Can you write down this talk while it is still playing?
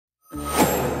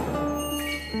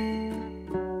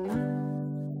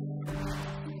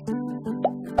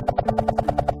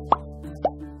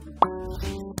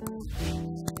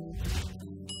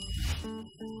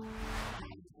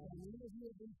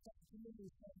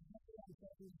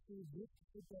this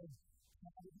type of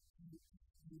pattern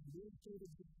the real state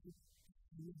of justice,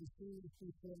 and the serious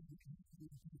people that can be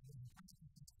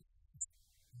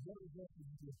what is that to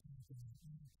be a person?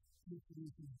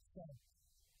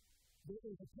 There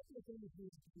is a couple of things we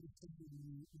have to consider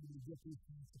when we get these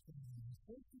kinds of things.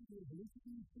 First thing is, once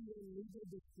you see a legal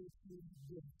description of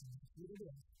this, what it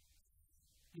is,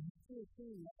 if you see a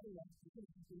thing like that, you're going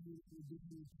to be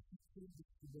able to see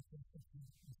the different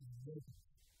sections of the business.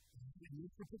 In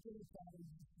this particular pattern,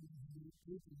 you see the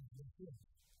grouping of this.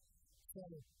 So,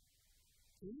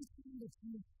 anything that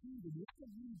you see, the look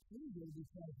of you through there,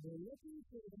 because they're looking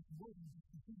for this one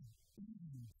to see.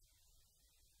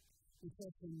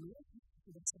 Because when you're looking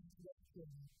for the southwest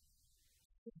corner,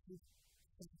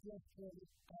 southwest corner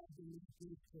of the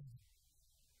northeast corner.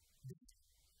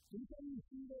 Anytime you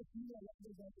see this, you are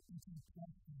likely to get into a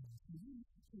question. So you need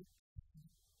to take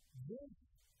this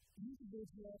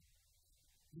individual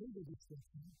legal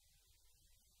description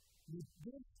with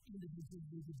this individual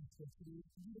legal description.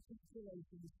 You need to consider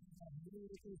that many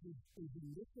acres is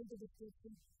this legal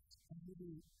description, and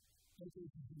many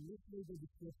acres is this legal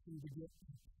description to get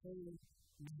the whole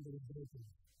number of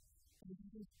acres. And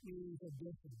this is a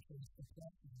difference in the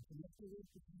question. So let's do this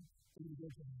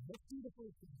individual. Let's do the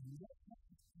first one. Let's have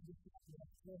this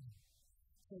one.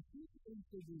 So please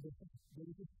consider the fact that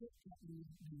if it's just that we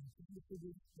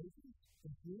consider acres,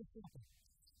 it's really simple.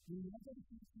 We know that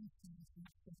it's not going to be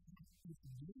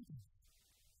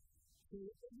so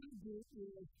what we do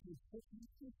is to put this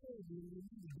together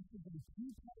and this is a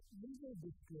two-part legal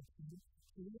description.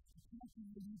 So let's talk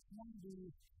about each one of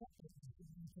these separate. So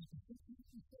we take a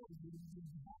 15 story and we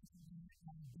divide it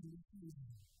into the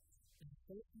and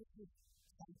first look at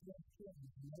southwest corner.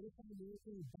 Notice how the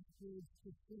acre is backwards to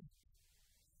front.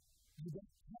 You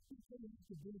don't technically have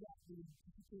to do that with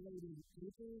calculating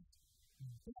acres,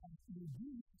 but you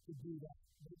do have to do that.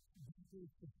 Because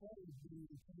the part of the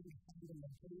utility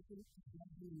fundamentation is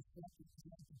not being accepted to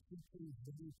have to keep things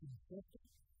very consistent.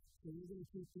 So we're going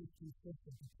to keep things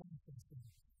consistent to processing.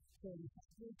 So the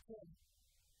first part,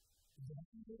 the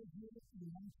idea here is the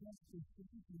non-test is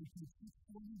different, and we can keep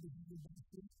forming the video by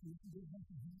first, and we don't have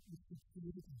to do it with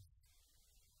 60 acres.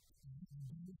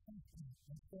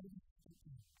 That's part of the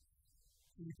system.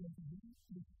 So we can do it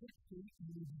with 60,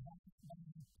 and we divide it by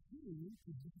 2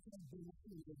 to different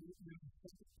directions of it, and we can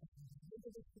set it up in the middle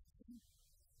of the system,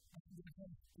 and we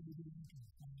can to the direction.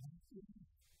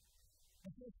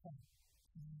 The first part,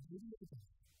 the acres.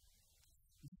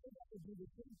 Now that would be the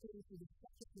same thing for the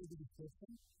second part of the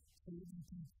system, so we can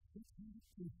keep 60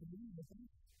 to 3 with them.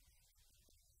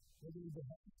 We're going to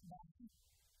divide it by 2,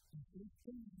 and 3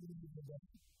 we're going to divide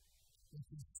it, which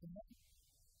is 7,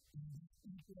 and this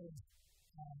equals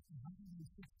 160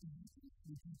 acres.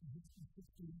 We can produce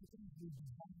 60 acres, we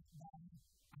divide it by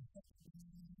a second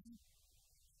acre,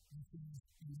 which is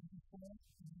 94,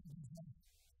 and we divide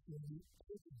 30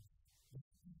 acres.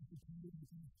 That's the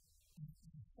community and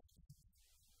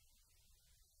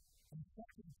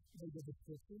second part of the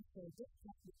system. So this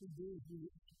what we can do is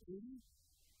we 80,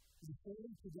 we put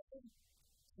them together,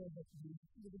 so that the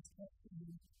rest of the system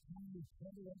is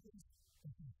 120 acres,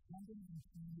 and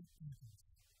 120 acres.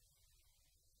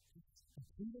 The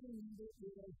single number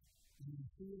is the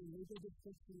material legal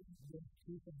description with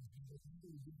 2 things. The number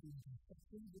is the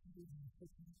construction, the number is the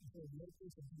construction, the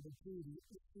locals, and the activity,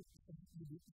 the issues, the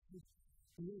issues,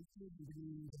 the issues,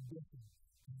 the difference.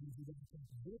 And we do that from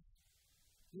this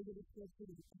legal description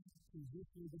to this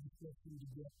legal description to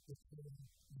get the total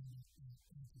number of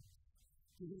acres.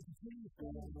 So we're going to continue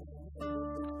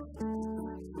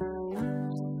to